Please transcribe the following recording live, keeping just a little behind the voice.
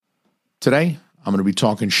Today, I'm going to be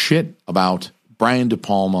talking shit about Brian De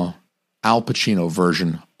Palma, Al Pacino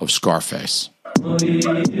version of Scarface.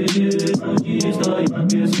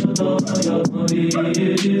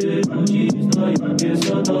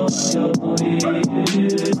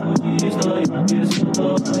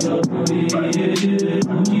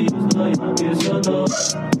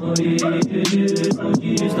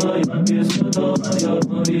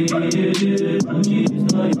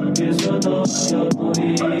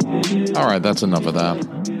 All right, that's enough of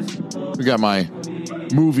that. We got my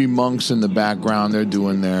movie monks in the background. They're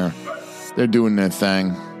doing their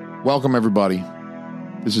thing. Welcome, everybody.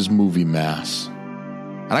 This is Movie Mass.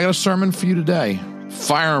 And I got a sermon for you today.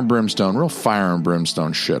 Fire and brimstone, real fire and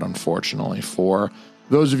brimstone shit, unfortunately, for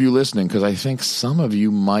those of you listening, because I think some of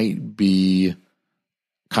you might be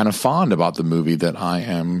kind of fond about the movie that I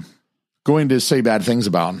am going to say bad things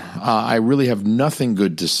about. I really have nothing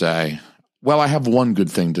good to say. Well, I have one good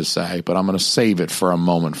thing to say, but I'm going to save it for a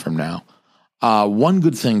moment from now. One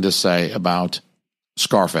good thing to say about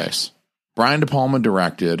Scarface. Brian De Palma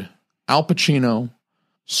directed, Al Pacino,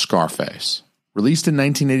 Scarface. Released in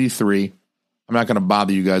 1983. I'm not going to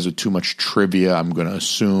bother you guys with too much trivia. I'm going to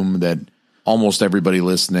assume that almost everybody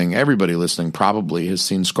listening probably has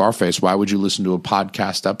seen Scarface. Why would you listen to a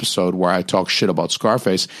podcast episode where I talk shit about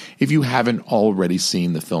Scarface if you haven't already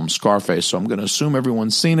seen the film Scarface? So I'm going to assume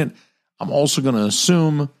everyone's seen it. I'm also going to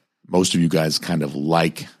assume most of you guys kind of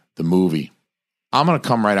like the movie. I'm going to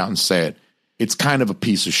come right out and say it. It's kind of a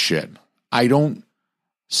piece of shit. I don't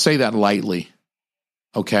say that lightly,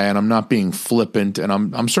 okay? And I'm not being flippant, and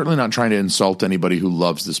I'm certainly not trying to insult anybody who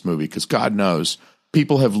loves this movie, because God knows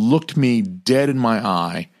people have looked me dead in my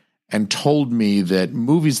eye and told me that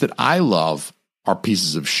movies that I love are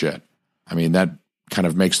pieces of shit. I mean, that kind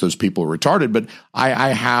of makes those people retarded, but I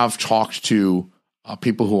have talked to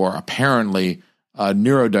people who are apparently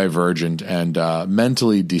neurodivergent and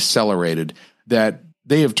mentally decelerated, that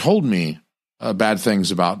they have told me bad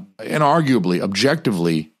things about inarguably,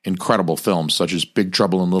 objectively incredible films such as Big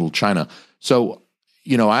Trouble in Little China. So,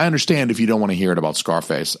 I understand if you don't want to hear it about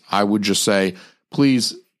Scarface. I would just say,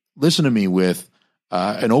 please listen to me with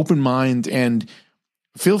an open mind, and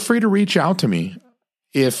feel free to reach out to me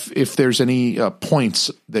if there's any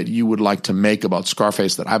points that you would like to make about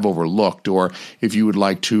Scarface that I've overlooked, or if you would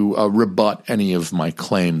like to rebut any of my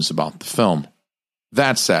claims about the film.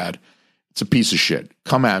 That said, it's a piece of shit.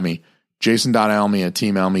 Come at me,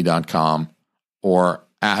 jason.alme@teamalme.com, or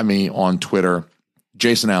at me on Twitter,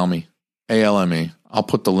 Jason Alme, ALME. I'll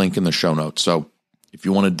put the link in the show notes. So if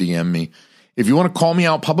you want to DM me, if you want to call me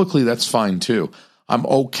out publicly, that's fine too. I'm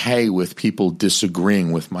okay with people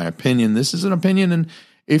disagreeing with my opinion. This is an opinion, and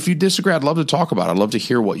if you disagree, I'd love to talk about it. I'd love to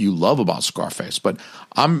hear what you love about Scarface. But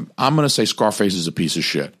I'm going to say Scarface is a piece of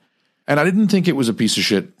shit. And I didn't think it was a piece of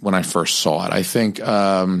shit when I first saw it. I think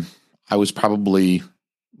I was probably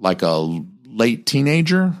like a late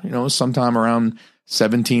teenager, sometime around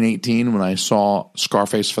 17, 18 when I saw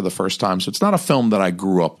Scarface for the first time. So it's not a film that I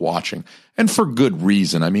grew up watching, and for good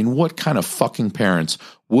reason. I mean, what kind of fucking parents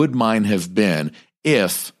would mine have been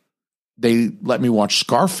if they let me watch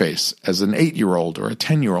Scarface as an 8-year-old or a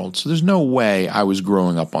 10-year-old? So there's no way I was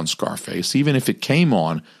growing up on Scarface, even if it came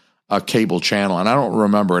on a cable channel. And I don't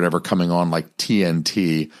remember it ever coming on like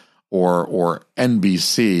TNT or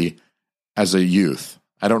NBC as a youth.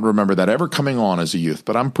 I don't remember that ever coming on as a youth,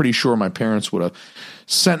 but I'm pretty sure my parents would have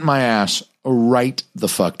sent my ass right the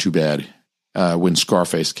fuck to bed when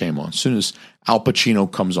Scarface came on. As soon as Al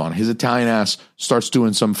Pacino comes on, his Italian ass starts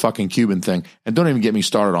doing some fucking Cuban thing. And don't even get me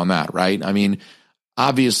started on that, right? I mean,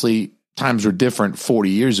 obviously, times were different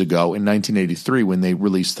 40 years ago in 1983 when they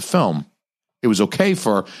released the film. It was okay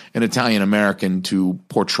for an Italian American to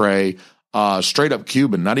portray straight up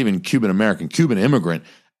Cuban, not even Cuban American, Cuban immigrant,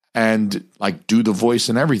 and like do the voice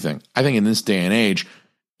and everything. I think in this day and age,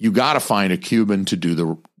 you got to find a Cuban to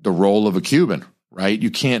do the role of a Cuban, right?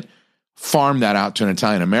 You can't farm that out to an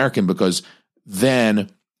Italian American, because then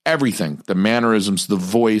everything, the mannerisms, the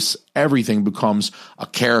voice, everything becomes a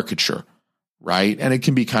caricature, right? And it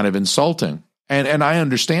can be kind of insulting. And I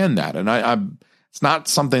understand that. And it's not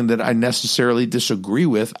something that I necessarily disagree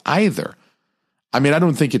with either. I mean, I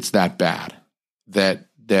don't think it's that bad that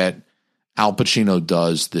Al Pacino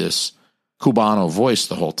does this Cubano voice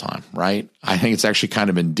the whole time, right? I think it's actually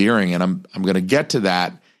kind of endearing, and I'm going to get to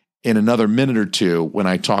that in another minute or two when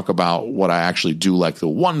I talk about what I actually do like, the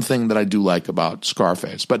one thing that I do like about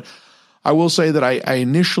Scarface. But I will say that I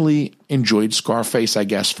initially enjoyed Scarface, I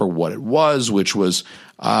guess, for what it was, which was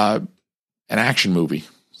an action movie.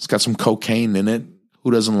 It's got some cocaine in it.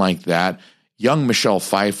 Who doesn't like that? Young Michelle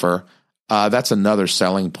Pfeiffer. That's another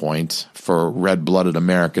selling point for red-blooded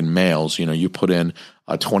American males. You know, you put in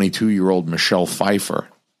a 22-year-old Michelle Pfeiffer.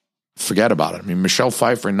 Forget about it. I mean, Michelle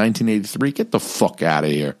Pfeiffer in 1983, get the fuck out of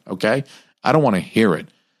here, okay? I don't want to hear it.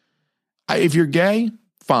 If you're gay,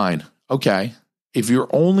 fine, okay. If you're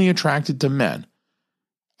only attracted to men,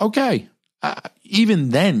 okay. Even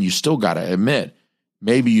then, you still got to admit,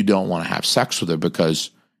 maybe you don't want to have sex with her because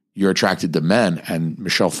you're attracted to men and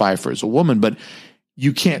Michelle Pfeiffer is a woman, but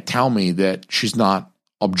you can't tell me that she's not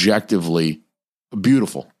objectively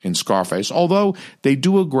beautiful in Scarface, although they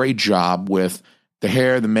do a great job with the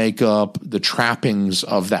hair, the makeup, the trappings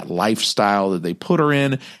of that lifestyle that they put her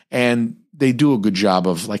in, and they do a good job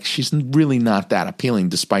of, like, she's really not that appealing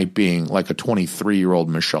despite being like a 23-year-old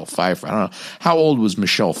Michelle Pfeiffer. I don't know. How old was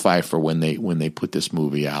Michelle Pfeiffer when they put this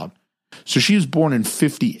movie out? So she was born in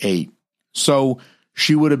 58. So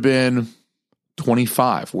she would have been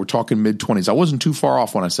 25. We're talking mid-20s. I wasn't too far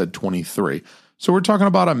off when I said 23. So we're talking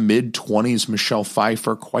about a mid-20s Michelle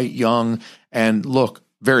Pfeiffer, quite young, and look,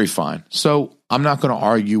 very fine. So I'm not going to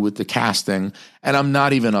argue with the casting, and I'm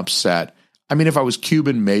not even upset. I mean, if I was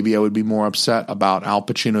Cuban, maybe I would be more upset about Al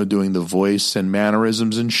Pacino doing the voice and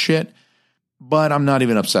mannerisms and shit, but I'm not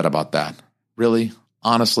even upset about that. Really,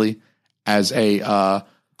 honestly, as a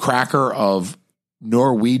cracker of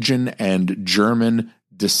Norwegian and German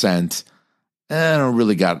descent, I don't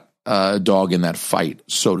really got a dog in that fight,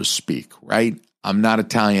 so to speak, right? I'm not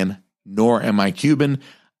Italian, nor am I Cuban.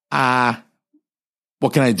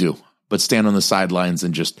 What can I do but stand on the sidelines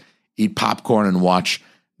and just eat popcorn and watch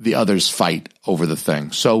the others fight over the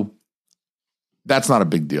thing? So that's not a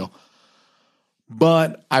big deal.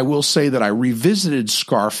 But I will say that I revisited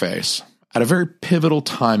Scarface at a very pivotal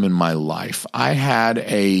time in my life. I had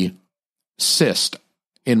a cyst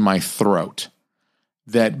in my throat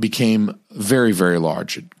that became very, very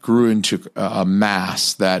large. It grew into a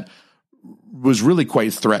mass that was really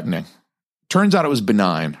quite threatening. Turns out it was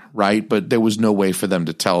benign, right? But there was no way for them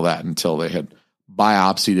to tell that until they had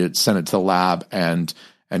biopsied it, sent it to the lab, and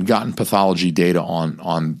gotten pathology data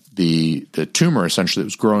on the tumor essentially that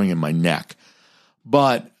was growing in my neck.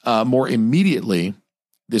 But more immediately,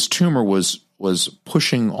 this tumor was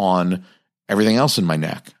pushing on everything else in my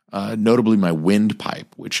neck, notably my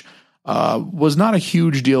windpipe, which was not a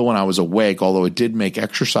huge deal when I was awake, although it did make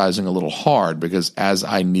exercising a little hard because as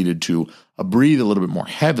I needed to breathe a little bit more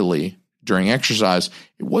heavily during exercise,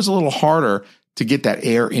 it was a little harder to get that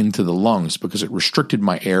air into the lungs because it restricted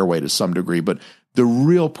my airway to some degree. But the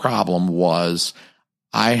real problem was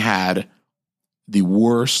I had the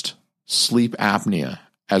worst sleep apnea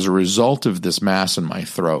as a result of this mass in my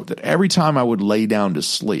throat, that every time I would lay down to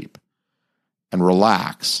sleep and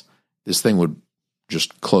relax, this thing would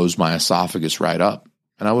just close my esophagus right up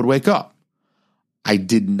and I would wake up. I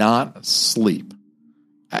did not sleep.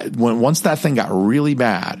 Once that thing got really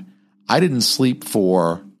bad, I didn't sleep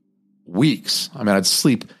for weeks. I mean, I'd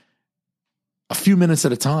sleep a few minutes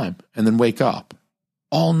at a time and then wake up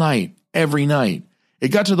all night, every night. It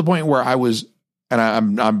got to the point where I was, and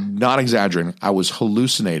I'm not exaggerating, I was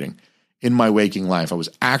hallucinating in my waking life. I was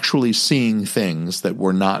actually seeing things that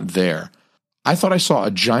were not there. I thought I saw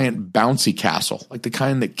a giant bouncy castle, like the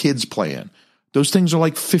kind that kids play in. Those things are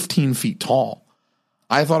like 15 feet tall.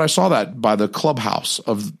 I thought I saw that by the clubhouse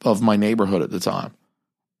of my neighborhood at the time.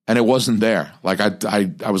 And it wasn't there. Like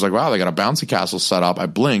I was like, wow, they got a bouncy castle set up. I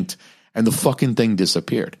blinked and the fucking thing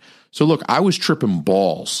disappeared. So look, I was tripping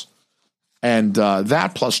balls. And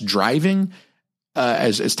that plus driving,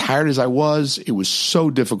 as tired as I was, it was so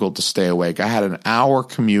difficult to stay awake. I had an hour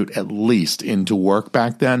commute at least into work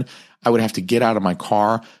back then. I would have to get out of my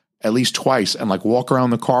car at least twice and like walk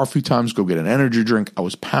around the car a few times, go get an energy drink. I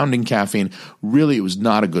was pounding caffeine. Really, it was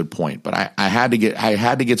not a good point, but I had to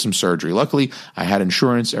get some surgery. Luckily, I had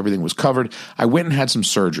insurance. Everything was covered. I went and had some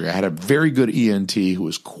surgery. I had a very good ENT who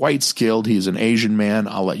was quite skilled. He's an Asian man.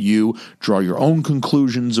 I'll let you draw your own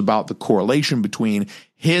conclusions about the correlation between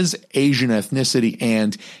his Asian ethnicity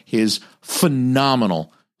and his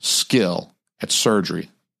phenomenal skill at surgery.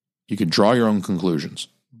 You can draw your own conclusions.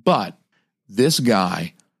 But this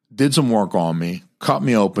guy did some work on me, cut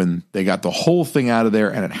me open. They got the whole thing out of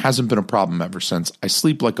there, and it hasn't been a problem ever since. I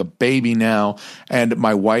sleep like a baby now, and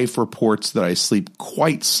my wife reports that I sleep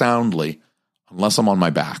quite soundly unless I'm on my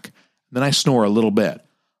back. Then I snore a little bit.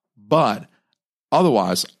 But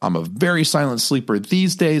otherwise, I'm a very silent sleeper.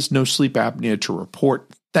 These days, no sleep apnea to report,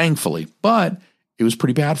 thankfully. But it was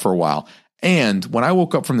pretty bad for a while. And when I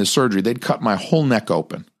woke up from the surgery, they'd cut my whole neck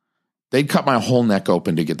open. They'd cut my whole neck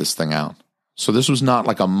open to get this thing out. So this was not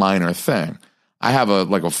like a minor thing. I have a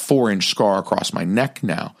 4-inch scar across my neck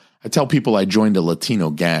now. I tell people I joined a Latino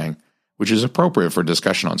gang, which is appropriate for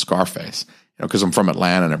discussion on Scarface, because I'm from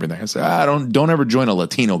Atlanta and everything. I said, don't ever join a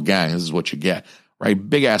Latino gang. This is what you get, right?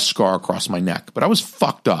 Big ass scar across my neck. But I was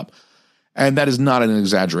fucked up. And that is not an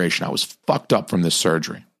exaggeration. I was fucked up from this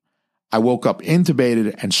surgery. I woke up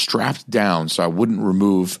intubated and strapped down so I wouldn't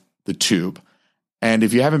remove the tube. And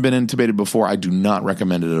if you haven't been intubated before, I do not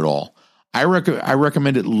recommend it at all. I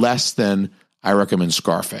recommend it less than I recommend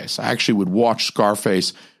Scarface. I actually would watch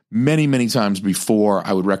Scarface many, many times before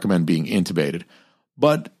I would recommend being intubated.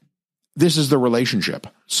 But this is the relationship.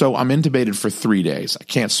 So I'm intubated for 3 days. I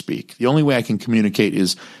can't speak. The only way I can communicate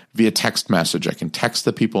is via text message. I can text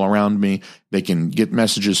the people around me. They can get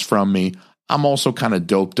messages from me. I'm also kind of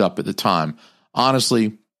doped up at the time.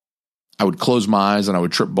 Honestly, I would close my eyes and I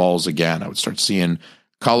would trip balls again. I would start seeing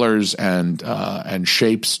colors and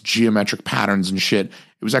shapes, geometric patterns and shit.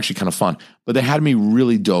 It was actually kind of fun. But they had me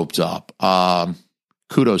really doped up.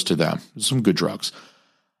 Kudos to them. Some good drugs.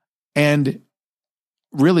 And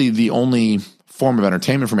really the only form of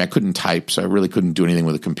entertainment for me, I couldn't type, so I really couldn't do anything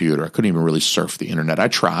with a computer. I couldn't even really surf the internet. I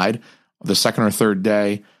tried the second or third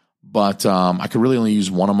day, but I could really only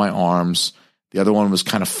use one of my arms. The other one was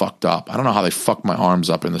kind of fucked up. I don't know how they fucked my arms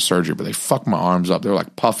up in the surgery, but they fucked my arms up. They were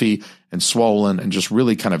like puffy and swollen and just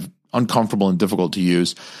really kind of uncomfortable and difficult to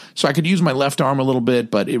use. So I could use my left arm a little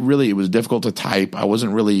bit, but it was difficult to type. I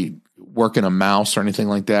wasn't really working a mouse or anything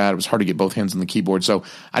like that. It was hard to get both hands on the keyboard. So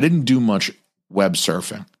I didn't do much web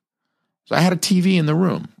surfing. So I had a TV in the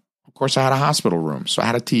room. Of course, I had a hospital room, so I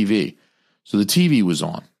had a TV. So the TV was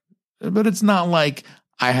on. But it's not like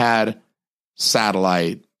I had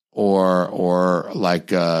satellite or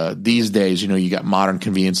like these days, you got modern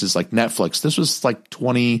conveniences like Netflix. This was like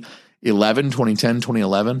 2011, 2010,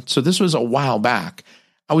 2011. So this was a while back.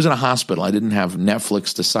 I was in a hospital. I didn't have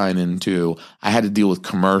Netflix to sign into. I had to deal with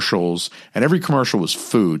commercials, and every commercial was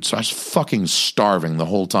food. So I was fucking starving the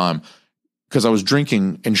whole time because I was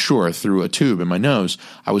drinking Ensure through a tube in my nose.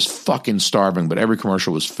 I was fucking starving, but every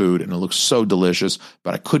commercial was food, and it looked so delicious,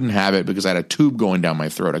 but I couldn't have it because I had a tube going down my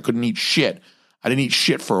throat. I couldn't eat shit. I didn't eat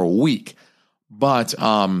shit for a week. But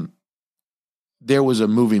there was a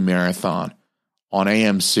movie marathon on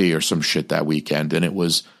AMC or some shit that weekend, and it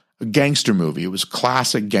was a gangster movie. It was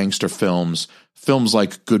classic gangster films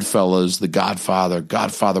like Goodfellas, The Godfather,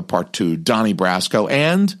 Godfather Part 2, Donnie Brasco,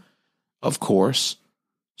 and, of course,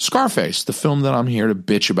 Scarface, the film that I'm here to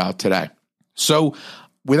bitch about today. So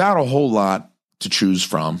without a whole lot to choose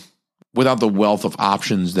from, without the wealth of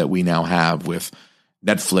options that we now have with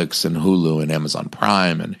Netflix and Hulu and Amazon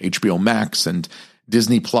Prime and HBO Max and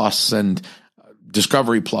Disney Plus and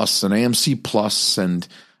Discovery Plus and AMC Plus and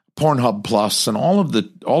Pornhub Plus and all of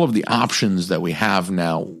the options that we have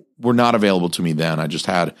now were not available to me then. I just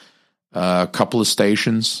had a couple of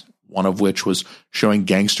stations, one of which was showing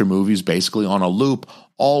gangster movies basically on a loop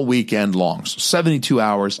all weekend long. So 72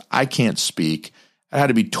 hours, I can't speak. It had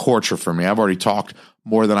to be torture for me. I've already talked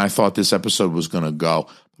more than I thought this episode was going to go.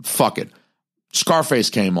 But fuck it.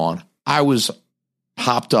 Scarface came on. I was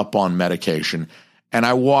hopped up on medication, and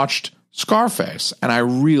I watched Scarface, and I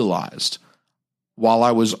realized while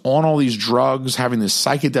I was on all these drugs, having this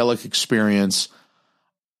psychedelic experience,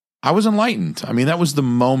 I was enlightened. I mean, that was the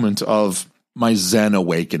moment of my Zen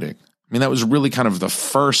awakening. I mean, that was really kind of the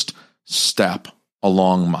first step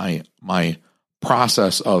along my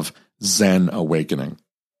process of Zen awakening.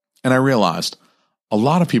 And I realized a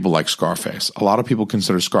lot of people like Scarface. A lot of people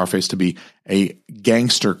consider Scarface to be a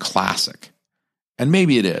gangster classic. And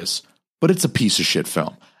maybe it is, but it's a piece of shit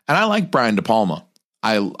film. And I like Brian De Palma.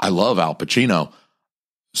 I love Al Pacino.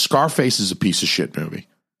 Scarface is a piece of shit movie.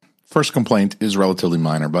 First complaint is relatively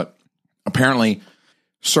minor, but apparently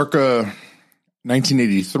circa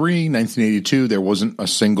 1983, 1982, there wasn't a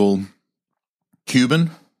single Cuban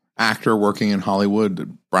actor working in Hollywood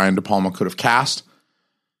that Brian De Palma could have cast.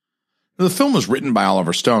 The film was written by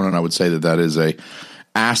Oliver Stone, and I would say that is a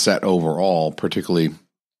asset overall, particularly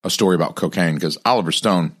a story about cocaine, because Oliver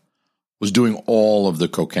Stone was doing all of the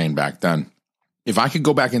cocaine back then. If I could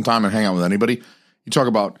go back in time and hang out with anybody, you talk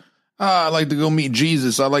about, I'd like to go meet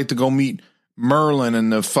Jesus. I'd like to go meet Merlin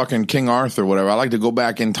and the fucking King Arthur, whatever. I'd like to go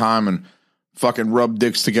back in time and fucking rub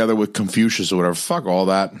dicks together with Confucius or whatever. Fuck all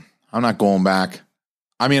that. I'm not going back.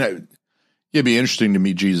 I mean, it'd be interesting to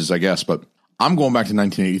meet Jesus, I guess, but I'm going back to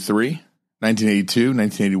 1983, 1982,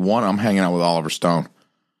 1981. I'm hanging out with Oliver Stone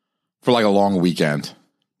for like a long weekend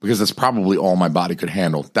because that's probably all my body could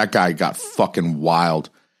handle. That guy got fucking wild,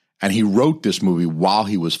 and he wrote this movie while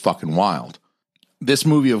he was fucking wild. This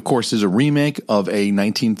movie, of course, is a remake of a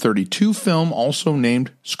 1932 film also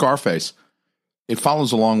named Scarface. It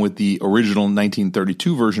follows along with the original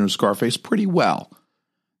 1932 version of Scarface pretty well.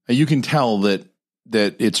 And you can tell that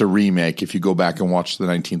that it's a remake if you go back and watch the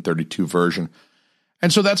 1932 version.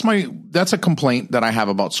 And so that's a complaint that I have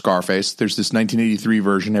about Scarface. There's this 1983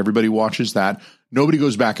 version. Everybody watches that. Nobody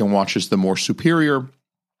goes back and watches the more superior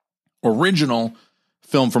original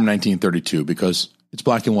film from 1932 because it's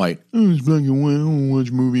black and white. Oh, it's black and white. I don't watch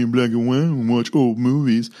a movie in black and white. I don't watch old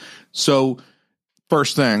movies. So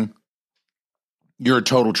first thing, you're a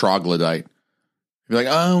total troglodyte. You're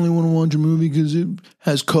like, I only want to watch a movie because it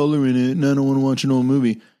has color in it and I don't want to watch an old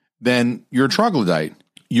movie. Then you're a troglodyte.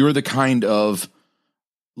 You're the kind of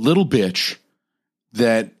little bitch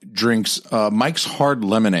that drinks Mike's Hard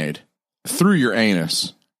Lemonade through your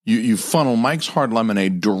anus. You funnel Mike's Hard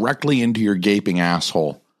Lemonade directly into your gaping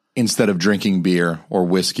asshole instead of drinking beer or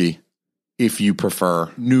whiskey if you prefer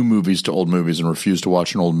new movies to old movies and refuse to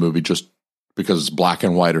watch an old movie just because it's black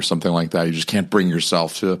and white or something like that. You just can't bring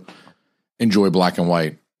yourself to enjoy black and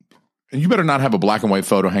white. And you better not have a black and white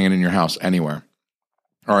photo hanging in your house anywhere.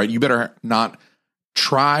 All right, you better not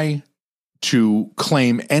try to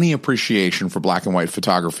claim any appreciation for black and white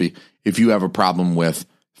photography if you have a problem with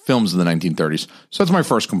films in the 1930s. So that's my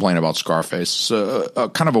first complaint about Scarface.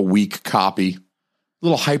 Kind of a weak copy, a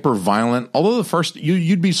little hyper violent. Although the first,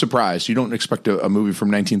 you'd be surprised. You don't expect a movie from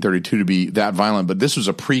 1932 to be that violent, but this was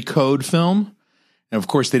a pre-code film. And of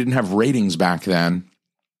course, they didn't have ratings back then.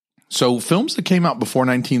 So films that came out before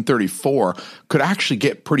 1934 could actually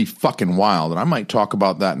get pretty fucking wild. And I might talk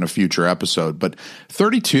about that in a future episode. But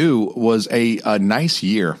 32 was a nice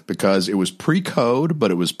year because it was pre-code, but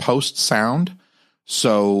it was post-sound.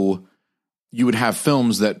 So you would have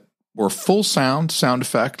films that were full sound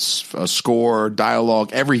effects, a score,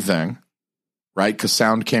 dialogue, everything, right? Because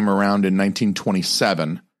sound came around in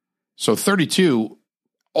 1927. So 32,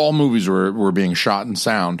 all movies were being shot in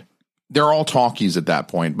sound. They're all talkies at that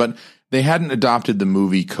point, but they hadn't adopted the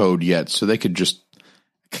movie code yet, so they could just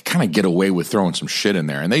kind of get away with throwing some shit in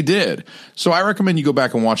there, and they did. So I recommend you go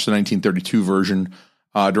back and watch the 1932 version,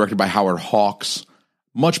 directed by Howard Hawks.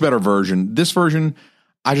 Much better version. This version,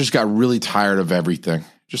 I just got really tired of everything.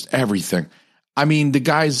 Just everything. I mean, the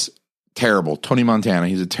guy's terrible. Tony Montana,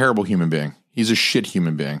 he's a terrible human being. He's a shit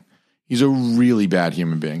human being. He's a really bad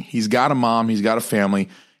human being. He's got a mom. He's got a family.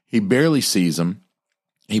 He barely sees them.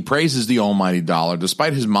 He praises the almighty dollar,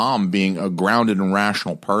 despite his mom being a grounded and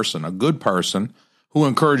rational person, a good person who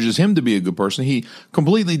encourages him to be a good person. He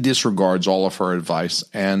completely disregards all of her advice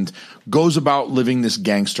and goes about living this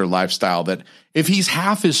gangster lifestyle that if he's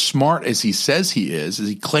half as smart as he says he is, as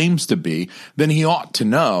he claims to be, then he ought to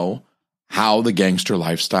know how the gangster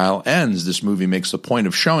lifestyle ends. This movie makes a point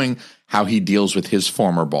of showing how he deals with his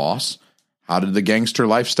former boss. How did the gangster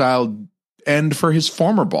lifestyle end for his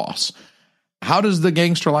former boss? How does the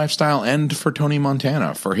gangster lifestyle end for Tony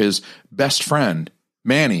Montana, for his best friend,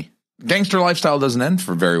 Manny? Gangster lifestyle doesn't end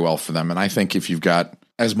very well for them. And I think if you've got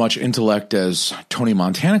as much intellect as Tony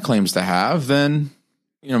Montana claims to have, then,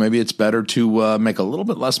 maybe it's better to make a little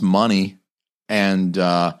bit less money and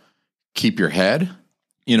keep your head.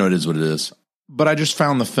 It is what it is. But I just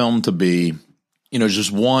found the film to be,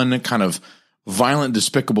 just one kind of violent,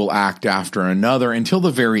 despicable act after another until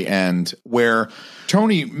the very end, where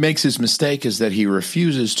Tony makes his mistake is that he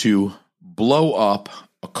refuses to blow up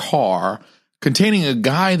a car containing a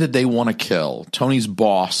guy that they want to kill. Tony's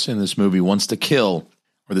boss in this movie wants to kill,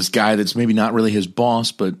 or this guy that's maybe not really his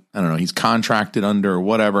boss, but I don't know, he's contracted under or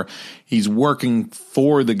whatever. He's working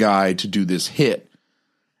for the guy to do this hit.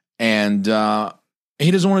 And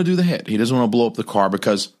he doesn't want to do the hit. He doesn't want to blow up the car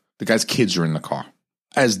because the guy's kids are in the car.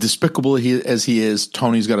 As despicable as he is,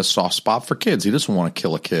 Tony's got a soft spot for kids. He doesn't want to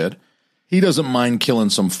kill a kid. He doesn't mind killing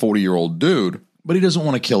some 40-year-old dude, but he doesn't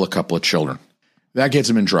want to kill a couple of children. That gets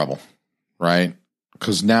him in trouble, right?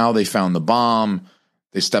 Because now they found the bomb.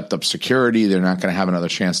 They stepped up security. They're not going to have another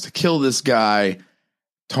chance to kill this guy.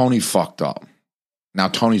 Tony fucked up. Now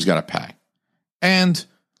Tony's got to pay. And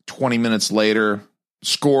 20 minutes later,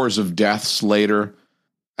 scores of deaths later,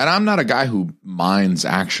 and I'm not a guy who minds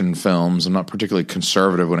action films. I'm not particularly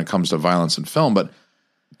conservative when it comes to violence in film, but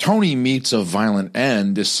Tony meets a violent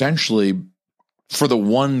end essentially for the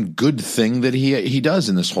one good thing that he does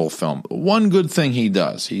in this whole film. One good thing he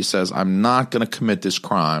does. He says, I'm not going to commit this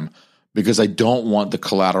crime because I don't want the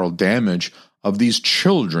collateral damage of these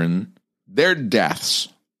children, their deaths,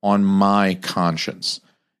 on my conscience.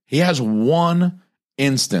 He has one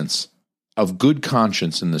instance of good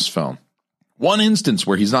conscience in this film. One instance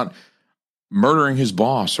where he's not murdering his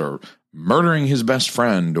boss or murdering his best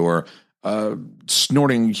friend or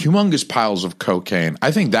snorting humongous piles of cocaine.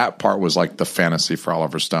 I think that part was like the fantasy for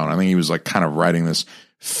Oliver Stone. I think he was like kind of writing this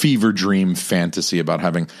fever dream fantasy about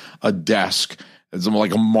having a desk. It's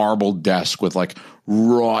like a marble desk with like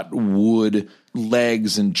wrought wood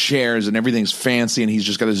legs and chairs and everything's fancy, and he's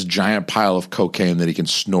just got this giant pile of cocaine that he can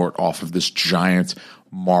snort off of this giant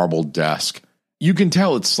marble desk. You can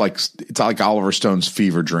tell it's like Oliver Stone's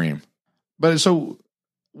fever dream. But so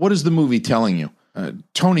what is the movie telling you?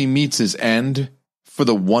 Tony meets his end for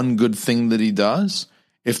the one good thing that he does.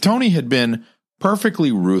 If Tony had been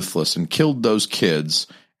perfectly ruthless and killed those kids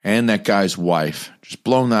and that guy's wife, just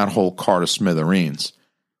blown that whole car to smithereens,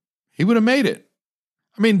 he would have made it.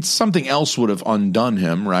 I mean, something else would have undone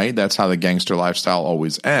him, right? That's how the gangster lifestyle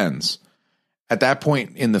always ends. At that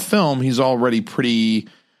point in the film, he's already pretty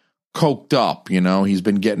coked up, you know? He's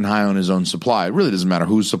been getting high on his own supply. It really doesn't matter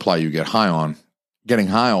whose supply you get high on. Getting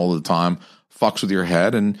high all the time fucks with your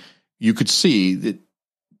head, and you could see that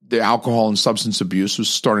the alcohol and substance abuse was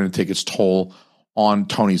starting to take its toll on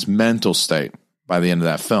Tony's mental state by the end of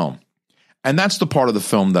that film. And that's the part of the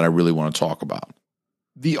film that I really want to talk about.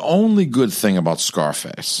 The only good thing about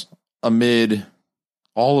Scarface, amid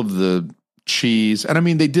all of the cheese, and I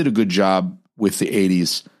mean, they did a good job with the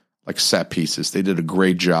 80s, like set pieces. They did a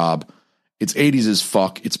great job. It's 80s as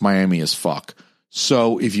fuck. It's Miami as fuck.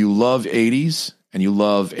 So if you love 80s and you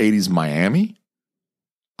love 80s Miami,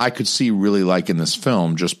 I could see really liking this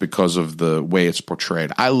film just because of the way it's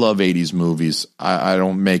portrayed. I love 80s movies. I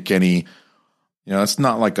don't make any, it's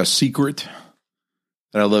not like a secret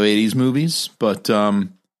that I love 80s movies, but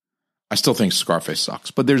I still think Scarface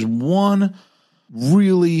sucks. But there's one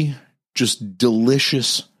really just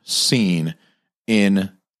delicious scene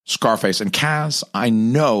in Scarface. And Kaz, I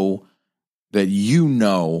know that you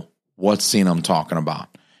know what scene I'm talking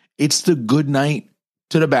about. It's the good night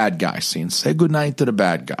to the bad guy scene. Say good night to the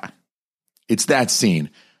bad guy. It's that scene.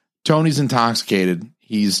 Tony's intoxicated.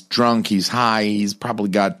 He's drunk. He's high. He's probably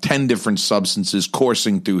got 10 different substances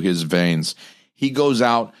coursing through his veins. He goes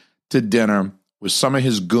out to dinner with some of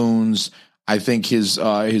his goons. I think his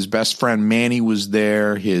best friend Manny was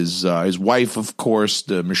there. His wife, of course,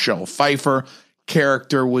 the Michelle Pfeiffer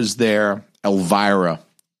character was there. Elvira.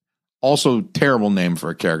 Also, terrible name for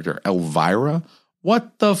a character. Elvira?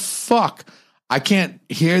 What the fuck? I can't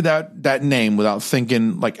hear that name without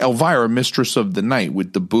thinking like Elvira, Mistress of the Night,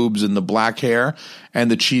 with the boobs and the black hair and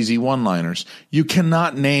the cheesy one-liners. You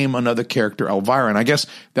cannot name another character Elvira. And I guess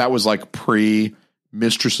that was like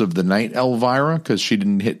pre-Mistress of the Night Elvira because she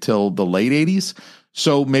didn't hit till the late 80s.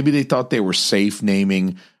 So maybe they thought they were safe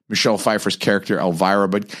naming Michelle Pfeiffer's character Elvira,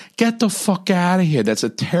 but get the fuck out of here. That's a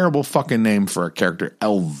terrible fucking name for a character,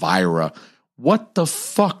 Elvira. What the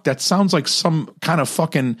fuck? That sounds like some kind of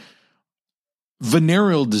fucking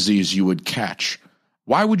venereal disease you would catch.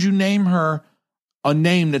 Why would you name her a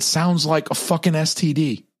name that sounds like a fucking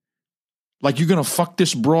STD? Like you're going to fuck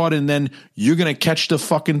this broad and then you're going to catch the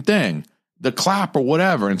fucking thing, the clap or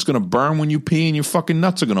whatever, and it's going to burn when you pee and your fucking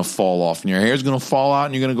nuts are going to fall off and your hair's going to fall out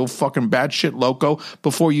and you're going to go fucking bad shit loco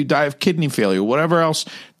before you die of kidney failure, whatever else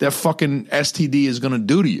that fucking STD is going to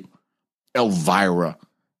do to you. Elvira.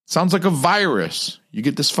 Sounds like a virus. You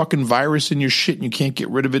get this fucking virus in your shit and you can't get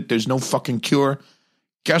rid of it. There's no fucking cure.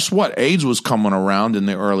 Guess what? AIDS was coming around in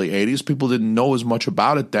the early 80s. People didn't know as much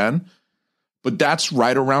about it then. But that's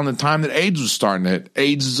right around the time that AIDS was starting to hit.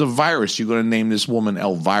 AIDS is a virus. You're going to name this woman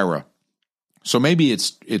Elvira. So maybe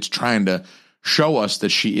it's trying to show us that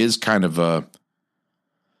she is kind of a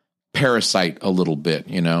parasite a little bit,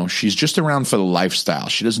 She's just around for the lifestyle.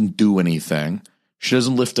 She doesn't do anything. She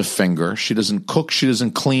doesn't lift a finger. She doesn't cook. She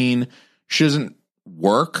doesn't clean. She doesn't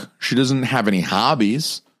work. She doesn't have any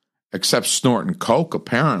hobbies except snorting coke,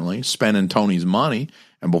 apparently, spending Tony's money.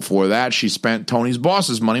 And before that, she spent Tony's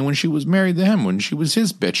boss's money when she was married to him, when she was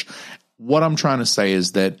his bitch. What I'm trying to say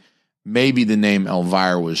is that maybe the name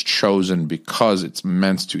Elvira was chosen because it's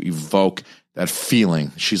meant to evoke that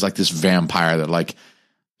feeling. She's like this vampire that like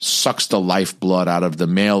sucks the lifeblood out of the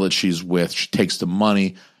male that she's with. She takes the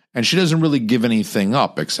money. And she doesn't really give anything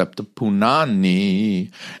up except the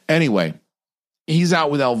punani. Anyway, he's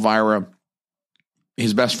out with Elvira,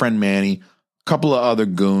 his best friend Manny, a couple of other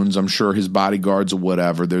goons, I'm sure his bodyguards or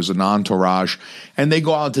whatever. There's an entourage, and they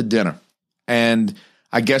go out to dinner. And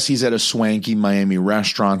I guess he's at a swanky Miami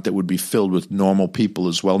restaurant that would be filled with normal people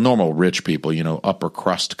as well, normal rich people, upper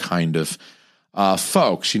crust kind of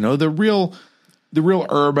folks, the real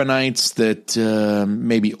urbanites that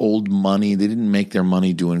maybe old money. They didn't make their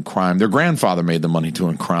money doing crime. Their grandfather made the money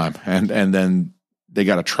doing crime, and then they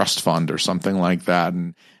got a trust fund or something like that,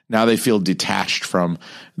 and now they feel detached from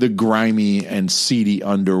the grimy and seedy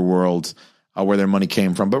underworld where their money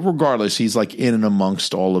came from. But regardless, he's like in and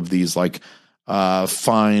amongst all of these like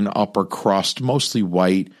fine upper crust, mostly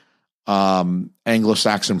white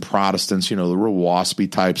Anglo-Saxon Protestants, the real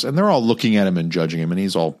waspy types, and they're all looking at him and judging him, and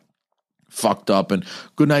he's all fucked up and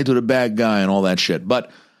good night to the bad guy and all that shit.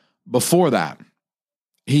 But before that,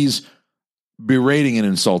 he's berating and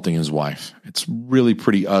insulting his wife. It's really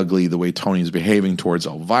pretty ugly the way Tony's behaving towards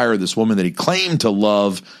Elvira, this woman that he claimed to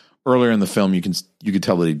love. Earlier in the film, you can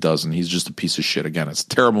tell that he doesn't. He's just a piece of shit. Again, it's a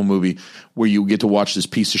terrible movie where you get to watch this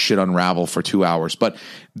piece of shit unravel for 2 hours. But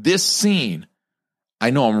this scene,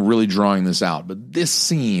 I know I'm really drawing this out, but this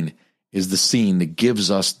scene is the scene that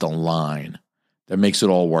gives us the line that makes it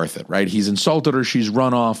all worth it, right? He's insulted her. She's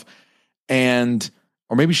run off,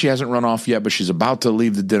 or maybe she hasn't run off yet, but she's about to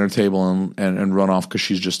leave the dinner table and run off because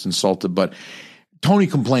she's just insulted. But Tony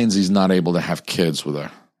complains he's not able to have kids with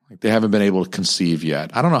her. Like they haven't been able to conceive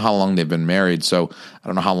yet. I don't know how long they've been married, so I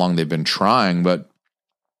don't know how long they've been trying, but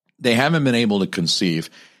they haven't been able to conceive.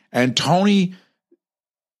 And Al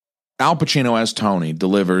Pacino as Tony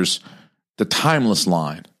delivers the timeless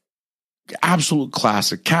line. Absolute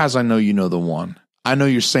classic. Kaz, I know you know the one. I know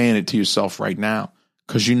you're saying it to yourself right now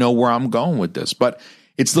because you know where I'm going with this, but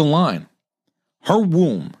it's the line. Her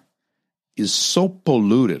womb is so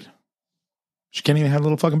polluted. She can't even have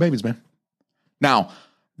little fucking babies, man. Now,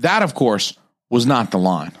 that, of course, was not the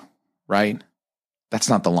line, right? That's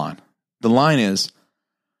not the line. The line is,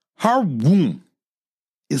 her womb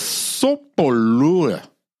is so polluted.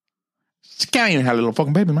 She can't even have a little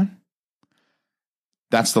fucking baby, man.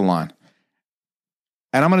 That's the line.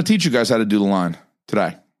 And I'm going to teach you guys how to do the line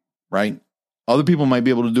today, right? Other people might be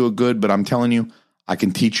able to do it good, but I'm telling you, I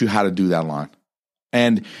can teach you how to do that line.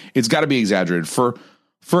 And it's got to be exaggerated.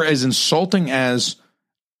 For as insulting as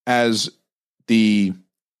the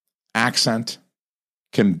accent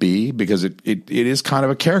can be, because it is kind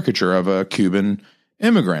of a caricature of a Cuban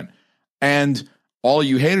immigrant. And all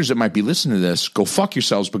you haters that might be listening to this, go fuck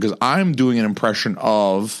yourselves, because I'm doing an impression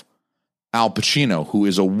of Al Pacino, who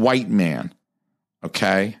is a white man.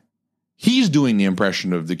 Okay? He's doing the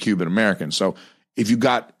impression of the Cuban American. So if you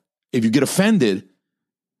get offended,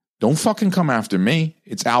 don't fucking come after me.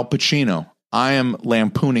 It's Al Pacino. I am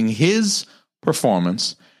lampooning his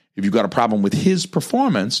performance. If you've got a problem with his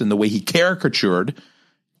performance and the way he caricatured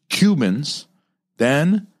Cubans,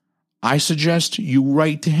 then I suggest you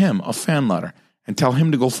write to him a fan letter and tell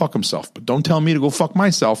him to go fuck himself. But don't tell me to go fuck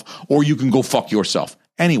myself, or you can go fuck yourself.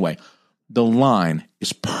 Anyway, the line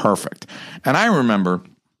is perfect. And I remember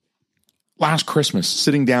last Christmas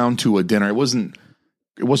sitting down to a dinner. It wasn't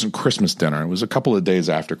Christmas dinner. It was a couple of days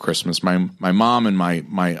after Christmas. My mom and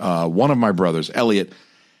my one of my brothers, Elliot,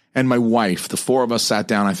 and my wife, the four of us sat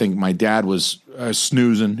down. I think my dad was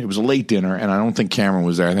snoozing. It was a late dinner, and I don't think Cameron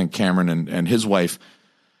was there. I think Cameron and his wife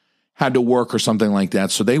had to work or something like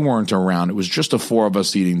that, so they weren't around. It was just the four of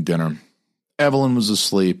us eating dinner. Evelyn was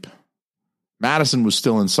asleep. Madison was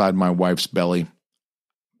still inside my wife's belly.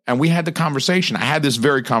 And we had the conversation. I had this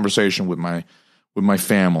very conversation with my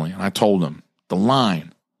family, and I told them the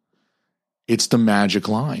line. It's the magic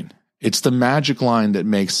line. It's the magic line that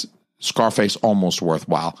makes Scarface almost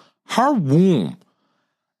worthwhile. Her womb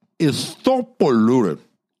is so polluted.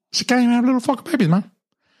 She can't even have little fucking babies, man.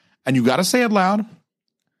 And you got to say it loud.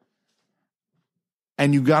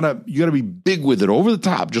 And you gotta be big with it, over the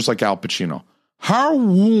top, just like Al Pacino. Her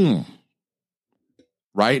womb,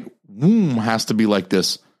 right? Womb has to be like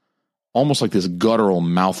this, almost like this guttural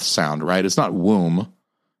mouth sound, right? It's not womb,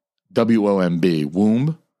 W-O-M-B,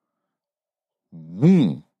 womb.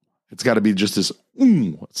 Womb. It's got to be just this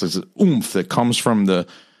it's this oomph that comes from the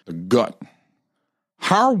gut.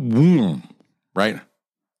 Her womb, right?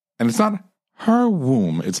 And it's not her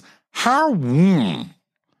womb, it's her womb,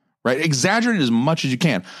 right? Exaggerate it as much as you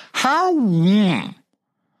can. Her womb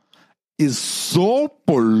is so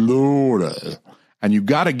polluted. And you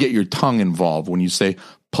got to get your tongue involved when you say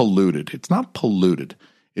polluted. It's not polluted.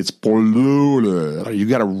 It's polluted. You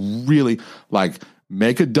got to really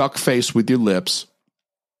make a duck face with your lips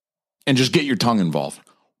and just get your tongue involved.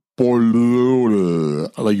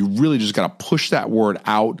 Polluted. You really just got to push that word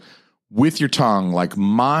out with your tongue. Like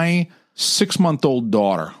my 6-month-old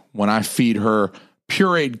daughter, when I feed her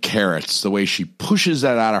pureed carrots, the way she pushes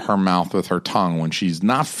that out of her mouth with her tongue when she's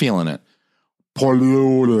not feeling it.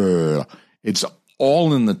 Polluted. It's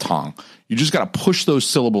all in the tongue. You just got to push those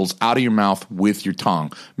syllables out of your mouth with your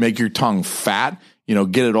tongue. Make your tongue fat,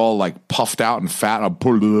 get it all puffed out and fat.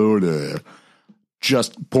 Polluted.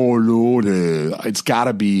 Just polluted. It's got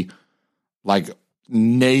to be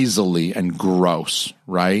nasally and gross,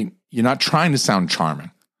 right? You're not trying to sound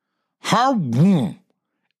charming. Her womb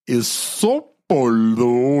is so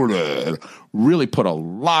polluted. Really put a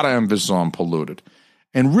lot of emphasis on polluted.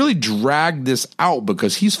 And really drag this out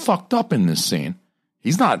because he's fucked up in this scene.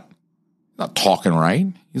 He's not talking right.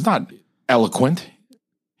 He's not eloquent.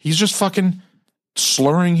 He's just fucking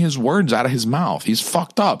slurring his words out of his mouth. He's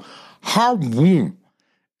fucked up. Her womb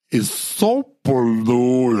is so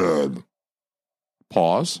polluted.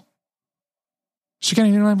 Pause. She can't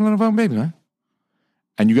even have a little baby, man.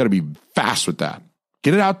 And you got to be fast with that.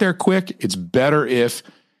 Get it out there quick. It's better if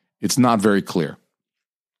it's not very clear.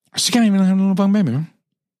 She can't even have a little baby, man.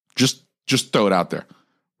 Just throw it out there,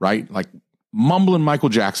 right? Like mumbling Michael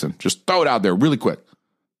Jackson. Just throw it out there really quick.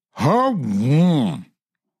 Her womb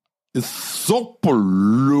is so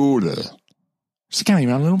polluted. She can't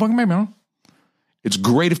even have a little fucking baby, man. It's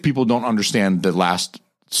great if people don't understand the last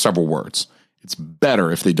several words. It's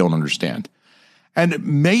better if they don't understand. And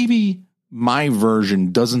maybe my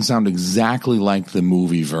version doesn't sound exactly like the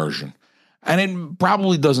movie version. And it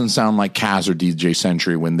probably doesn't sound like Kaz or DJ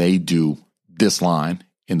Century when they do this line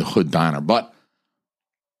in the Hood Diner. But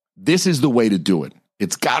this is the way to do it.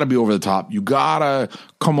 It's got to be over the top. You got to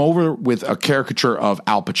come over with a caricature of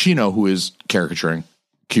Al Pacino, who is caricaturing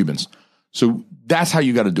Cubans. So that's how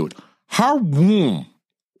you got to do it. Her womb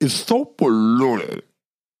is so polluted.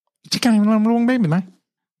 She can't even have a little baby, man.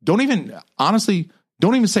 Don't even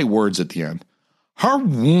say words at the end. Her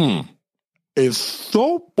womb is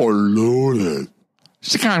so polluted.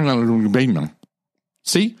 She can't even have a little baby, man.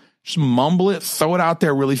 See? Just mumble it, throw it out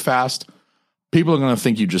there really fast. People are going to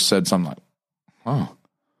think you just said something like, oh,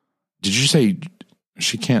 did you say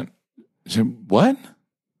she can't? What?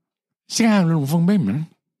 She can't have a little fucking baby, man.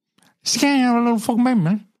 She can't have a little fucking baby,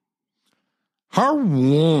 man. Her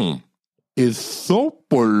womb is so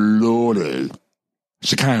polluted.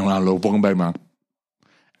 She can't have a little fucking baby, man.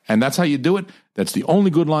 And that's how you do it. That's the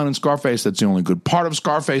only good line in Scarface. That's the only good part of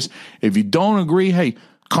Scarface. If you don't agree, hey,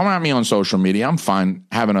 come at me on social media. I'm fine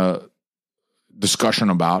having a discussion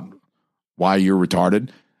about why you're retarded.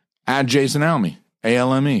 Add Jason Alme,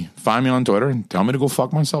 ALME. Find me on Twitter and tell me to go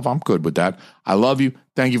fuck myself. I'm good with that. I love you.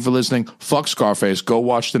 Thank you for listening. Fuck Scarface. Go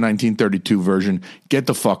watch the 1932 version. Get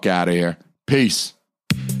the fuck out of here. Peace.